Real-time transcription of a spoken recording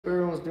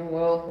Doing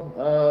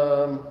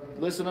well.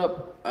 Listen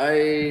up.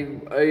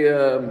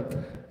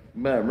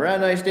 Marat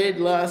and I stayed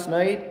last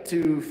night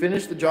to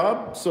finish the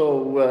job,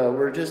 so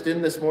we're just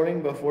in this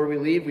morning before we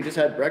leave. We just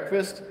had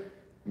breakfast.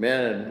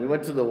 Man, we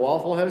went to the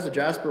Waffle House, the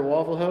Jasper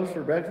Waffle House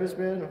for breakfast,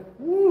 man.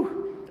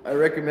 Woo! I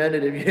recommend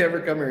it. If you ever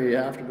come here, you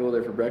have to go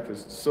there for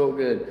breakfast. It's so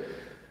good.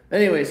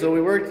 Anyway, so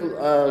we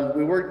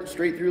worked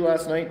straight through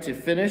last night to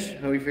finish,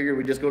 and we figured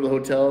we'd just go to the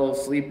hotel,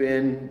 sleep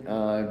in,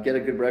 get a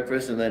good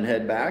breakfast, and then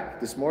head back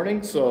this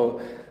morning.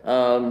 So,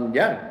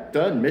 yeah,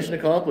 done. Mission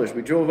accomplished.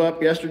 We drove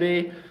up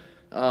yesterday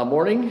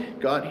morning,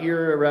 got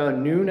here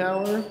around noon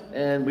hour,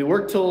 and we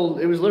worked till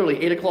it was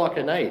literally 8 o'clock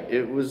at night.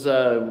 It was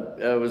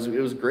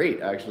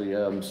great actually.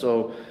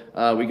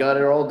 We got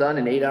it all done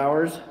in 8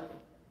 hours,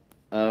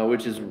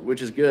 which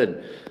is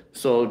good.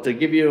 So to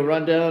give you a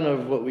rundown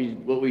of what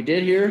we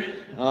did here,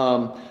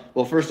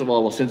 well, first of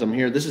all, since I'm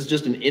here, this is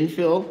just an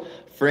infill,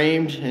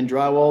 framed and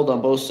drywalled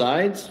on both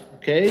sides.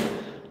 Okay,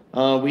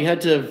 we had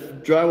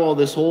to drywall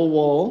this whole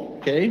wall.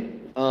 Okay,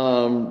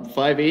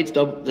 5/8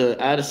 double to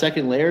add a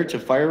second layer to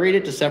fire rate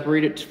it to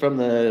separate it from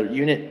the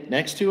unit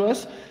next to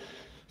us.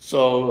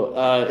 So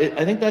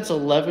I think that's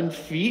 11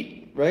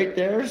 feet right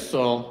there.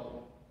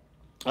 So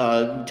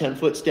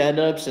 10-foot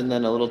stand-ups and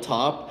then a little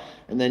top,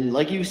 and then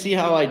like you see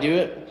how I do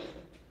it.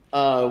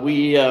 I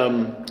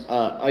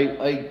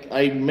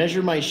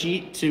measure my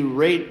sheet to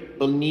right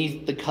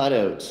beneath the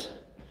cutouts.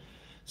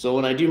 So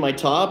when I do my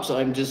tops,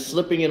 I'm just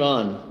slipping it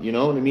on, you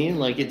know what I mean?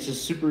 Like it's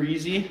just super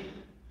easy.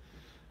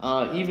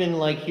 Even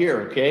like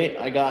here, okay?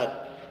 I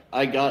got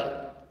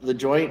the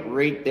joint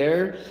right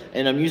there,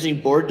 and I'm using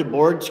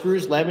board-to-board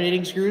screws,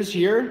 laminating screws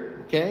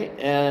here, okay?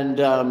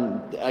 And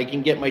I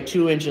can get my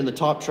 2-inch in the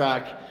top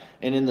track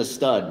and in the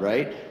stud,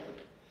 right?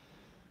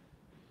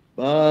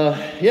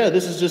 Yeah,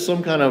 this is just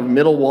some kind of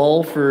middle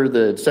wall for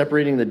the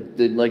separating the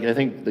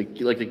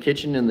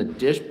kitchen and the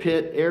dish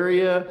pit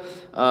area.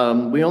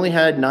 We only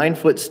had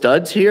 9-foot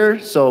studs here,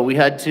 so we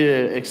had to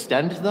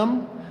extend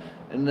them,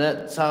 and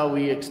that's how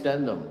we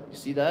extend them. You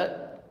see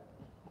that?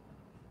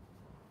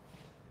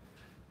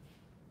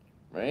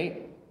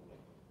 Right?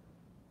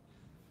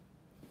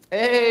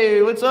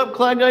 Hey, what's up,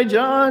 Clan Guy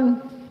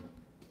John?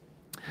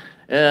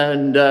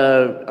 And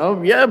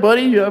yeah,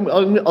 buddy,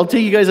 I'll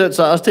take you guys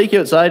outside. I'll take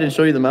you outside and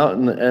show you the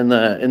mountain and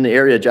in the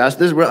area.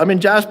 Jasper, I'm in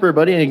Jasper,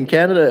 buddy, in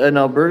Canada and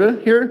Alberta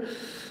here.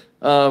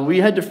 We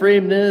had to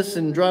frame this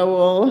and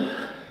drywall.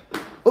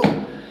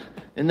 Oh,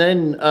 and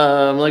then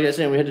like I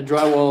said, we had to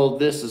drywall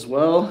this as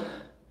well,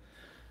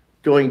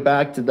 going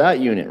back to that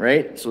unit,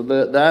 right? So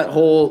that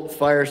whole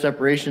fire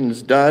separation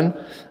is done.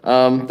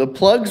 The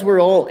plugs were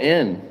all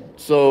in.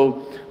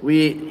 So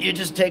you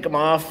just take them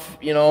off,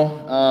 you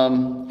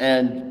know,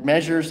 and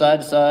measure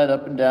side to side,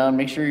 up and down.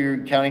 Make sure you're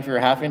counting for a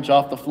 1/2 inch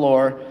off the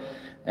floor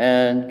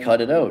and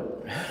cut it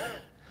out.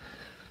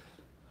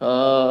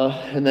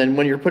 And then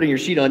when you're putting your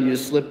sheet on, you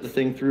just slip the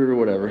thing through or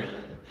whatever.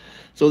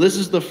 So this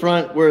is the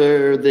front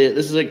where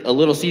this is like a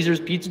Little Caesars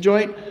pizza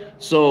joint.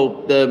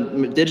 So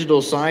the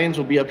digital signs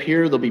will be up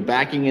here. They'll be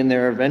backing in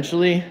there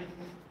eventually.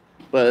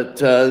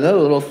 But another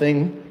little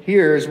thing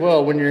here as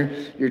well, when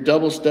you're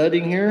double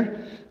studding here,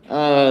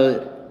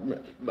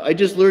 I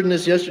just learned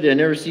this yesterday. I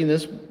never seen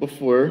this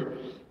before,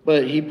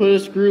 but he put a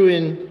screw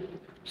in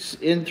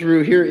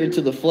through here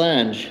into the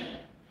flange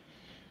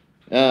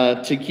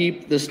to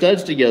keep the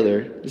studs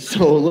together.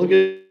 So look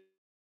at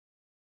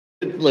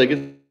it, like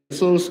it's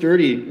so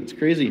sturdy. It's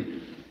crazy.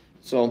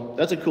 So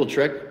that's a cool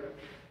trick.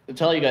 I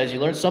tell you guys, you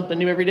learn something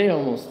new every day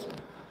almost.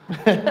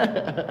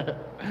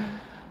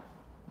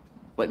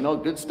 But no,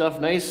 good stuff.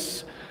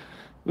 Nice.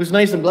 It was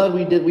nice. I'm glad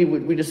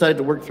we decided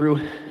to work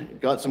through,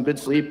 got some good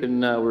sleep,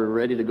 and we're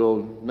ready to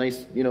go.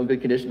 Nice, you know, good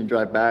condition to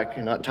drive back.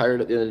 You're not tired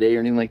at the end of the day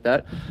or anything like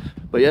that.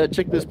 But yeah,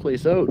 check this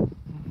place out.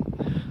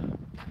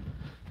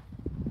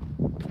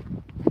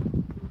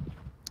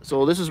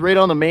 So this is right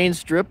on the main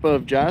strip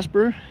of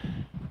Jasper.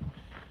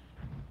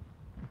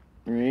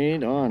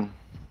 Right on.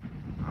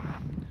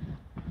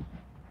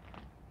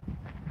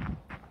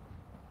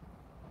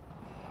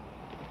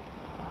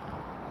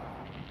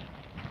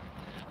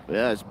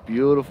 Yeah, it's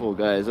beautiful,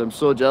 guys. I'm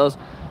so jealous.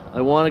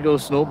 I want to go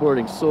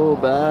snowboarding so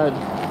bad.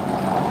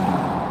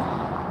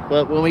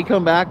 But when we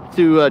come back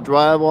to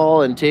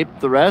drywall and tape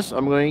the rest,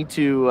 I'm going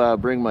to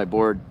bring my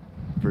board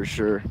for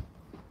sure.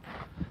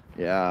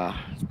 Yeah,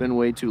 it's been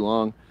way too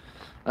long.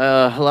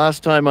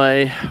 Last time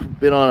I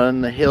been on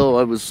the hill,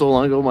 it was so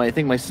long ago. I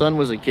think my son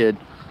was a kid.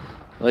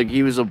 Like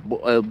he was a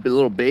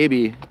little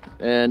baby,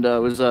 and I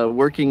was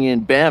working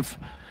in Banff,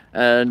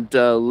 and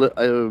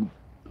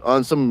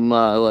on some,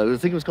 I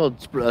think it was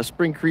called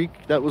Spring Creek.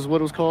 That was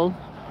what it was called,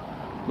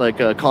 like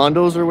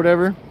condos or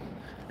whatever.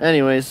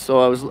 Anyways,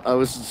 so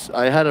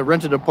I had a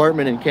rented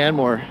apartment in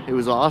Canmore. It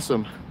was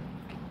awesome.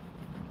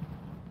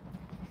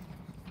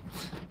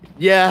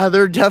 Yeah,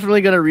 they're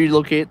definitely gonna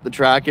relocate the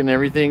track and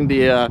everything.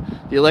 The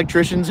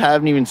electricians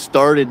haven't even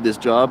started this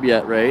job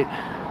yet, right?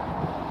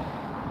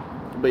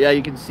 But yeah,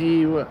 you can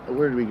see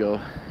where did we go?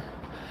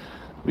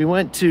 We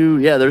went to,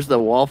 yeah, there's the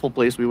waffle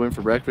place we went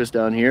for breakfast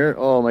down here.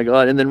 Oh my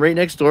God. And then right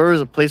next door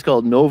is a place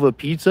called Nova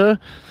Pizza,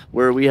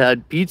 where we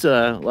had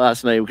pizza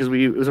last night because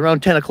it was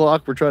around 10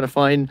 o'clock. We're trying to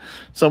find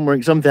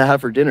something to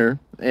have for dinner.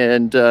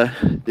 And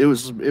it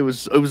was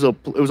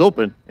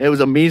open. It was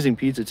amazing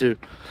pizza too.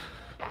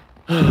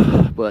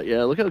 But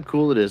yeah, look how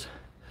cool it is.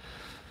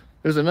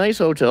 It was a nice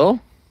hotel,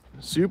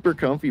 super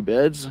comfy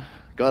beds,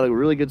 got a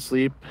really good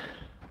sleep.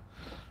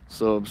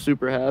 So I'm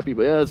super happy,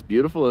 but yeah, it's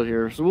beautiful out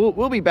here. So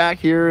we'll be back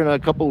here in a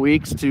couple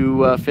weeks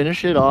to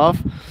finish it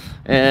off,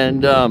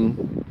 and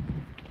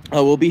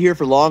we'll be here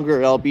for longer.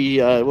 We'll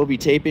be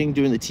taping,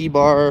 doing the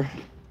T-bar,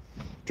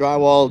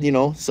 drywall, you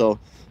know. So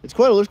there's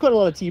quite a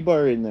lot of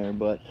T-bar in there,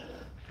 but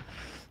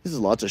this is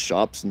lots of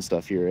shops and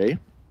stuff here, eh?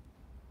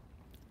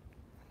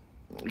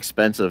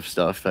 Expensive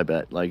stuff, I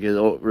bet. Like it's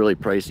really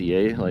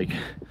pricey, eh? Like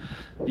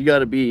you got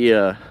to be.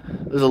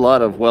 There's a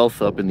lot of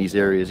wealth up in these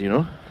areas, you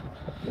know.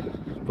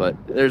 But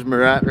there's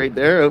Murat right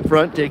there out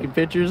front taking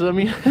pictures of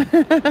me.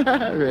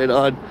 Right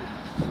on.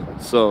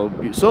 So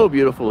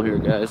beautiful here,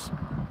 guys.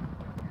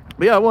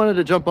 But yeah, I wanted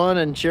to jump on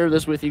and share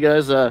this with you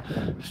guys.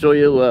 Show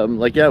you,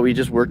 like, yeah, we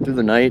just worked through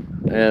the night.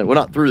 Well,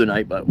 not through the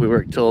night, but we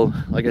worked till,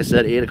 like I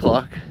said, 8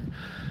 o'clock.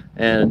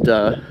 And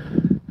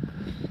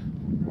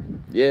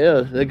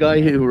yeah, the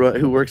guy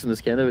who works in this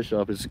cannabis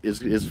shop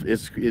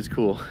is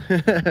cool.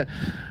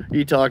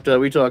 We talked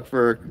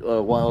for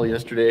a while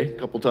yesterday, a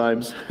couple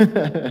times.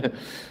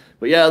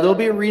 But yeah, they'll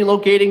be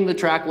relocating the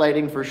track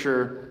lighting for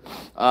sure.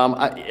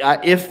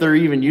 If they're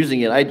even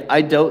using it,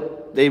 I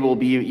doubt they will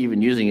be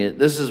even using it.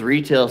 This is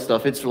retail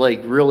stuff. It's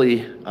like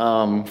really,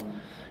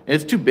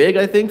 it's too big,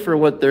 I think, for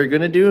what they're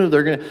gonna do.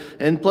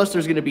 And plus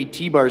there's gonna be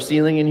T-bar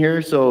ceiling in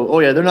here. So, oh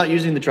yeah, they're not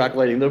using the track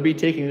lighting. They'll be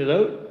taking it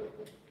out.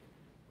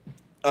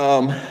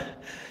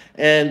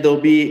 And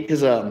they'll be,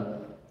 cause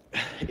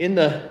in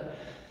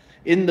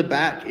the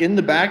back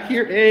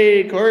here,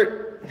 hey Court.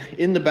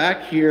 In the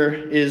back here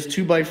is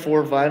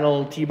 2x4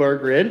 vinyl T-bar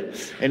grid,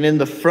 and in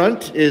the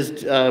front is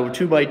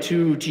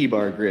 2x2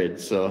 T-bar grid.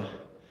 So,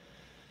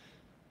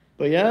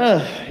 but yeah,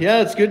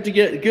 it's good to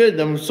get good.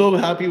 I'm so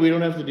happy we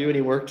don't have to do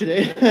any work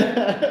today.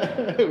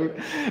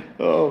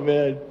 Oh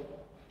man,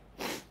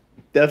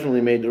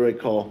 definitely made the right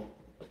call.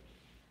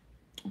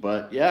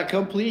 But yeah,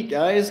 complete,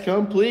 guys,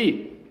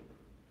 complete.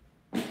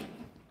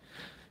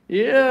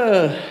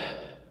 Yeah.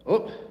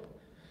 Oh.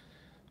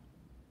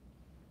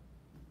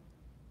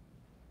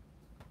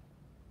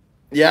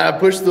 Yeah,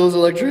 push those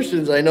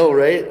electricians. I know,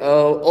 right?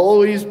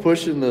 Always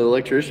pushing the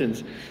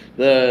electricians.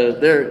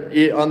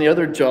 They're on the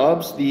other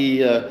jobs.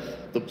 The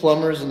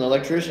plumbers and the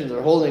electricians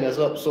are holding us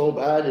up so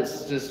bad.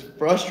 It's just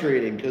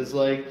frustrating because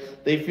like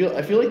I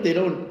feel like they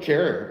don't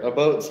care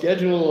about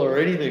schedule or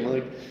anything.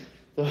 Like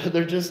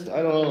they're just,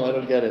 I don't know, I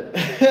don't get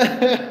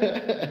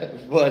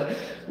it. But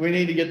we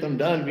need to get them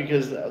done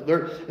because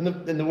they're,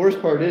 and the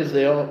worst part is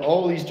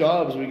all these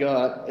jobs we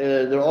got,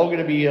 they're all going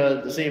to be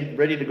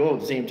ready to go at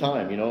the same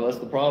time. You know, that's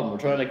the problem. We're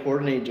trying to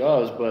coordinate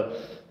jobs,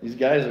 but these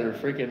guys are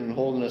freaking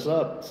holding us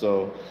up.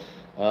 So,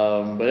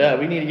 but yeah,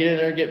 we need to get in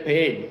there and get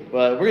paid.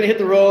 But we're going to hit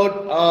the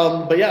road.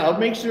 But yeah,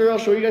 I'll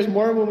show you guys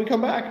more when we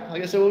come back.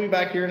 Like I said, we'll be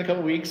back here in a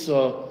couple weeks.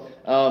 So,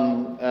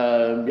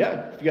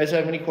 yeah, if you guys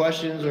have any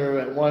questions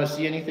or want to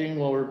see anything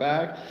while we're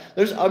back,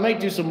 I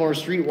might do some more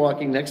street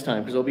walking next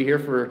time because I'll be here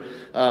for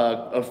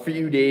a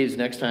few days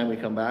next time we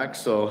come back.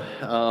 So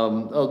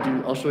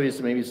I'll show you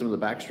maybe some of the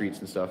back streets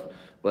and stuff.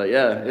 But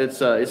yeah,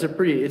 it's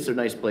a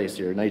nice place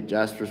here.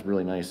 Jasper's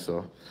really nice.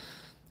 So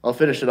I'll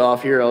finish it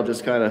off here. I'll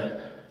just kind of.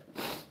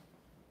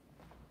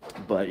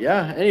 But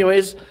yeah,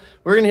 anyways,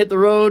 we're gonna hit the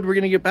road. We're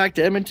gonna get back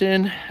to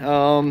Edmonton,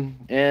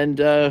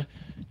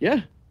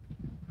 yeah.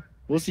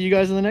 We'll see you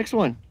guys in the next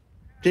one.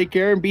 Take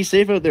care and be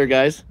safe out there,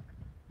 guys.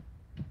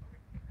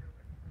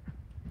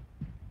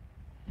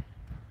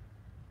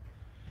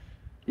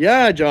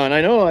 Yeah, John,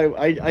 I know.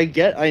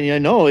 I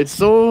know. It's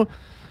so,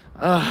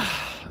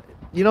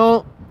 you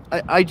know,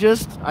 I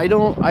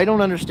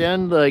don't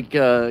understand. Like,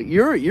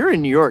 you're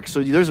in New York,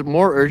 so there's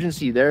more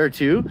urgency there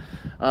too. Do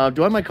I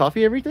have my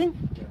coffee?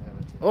 Everything?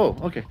 Oh,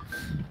 okay.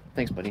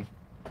 Thanks, buddy.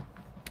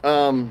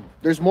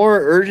 There's more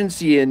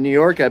urgency in New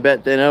York, I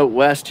bet, than out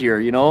west here,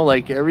 you know,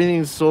 like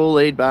everything's so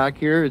laid back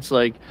here. It's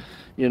like,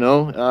 you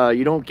know,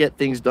 you don't get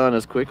things done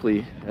as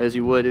quickly as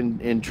you would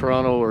in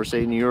Toronto or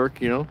say New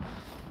York, you know.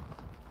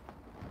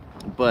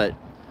 But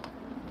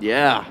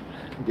yeah,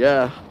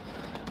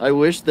 I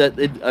wish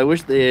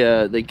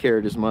they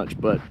cared as much,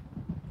 but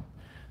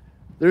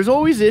there's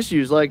always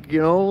issues, like, you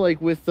know, like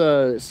with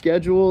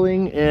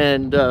scheduling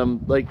and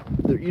like,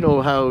 you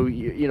know, how,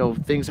 you know,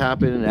 things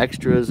happen and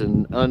extras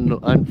and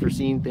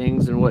unforeseen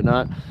things and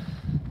whatnot.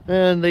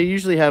 And they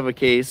usually have a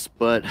case,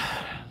 but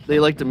they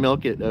like to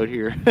milk it out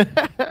here.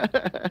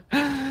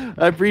 I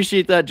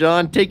appreciate that,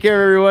 John. Take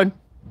care, everyone.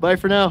 Bye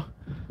for now.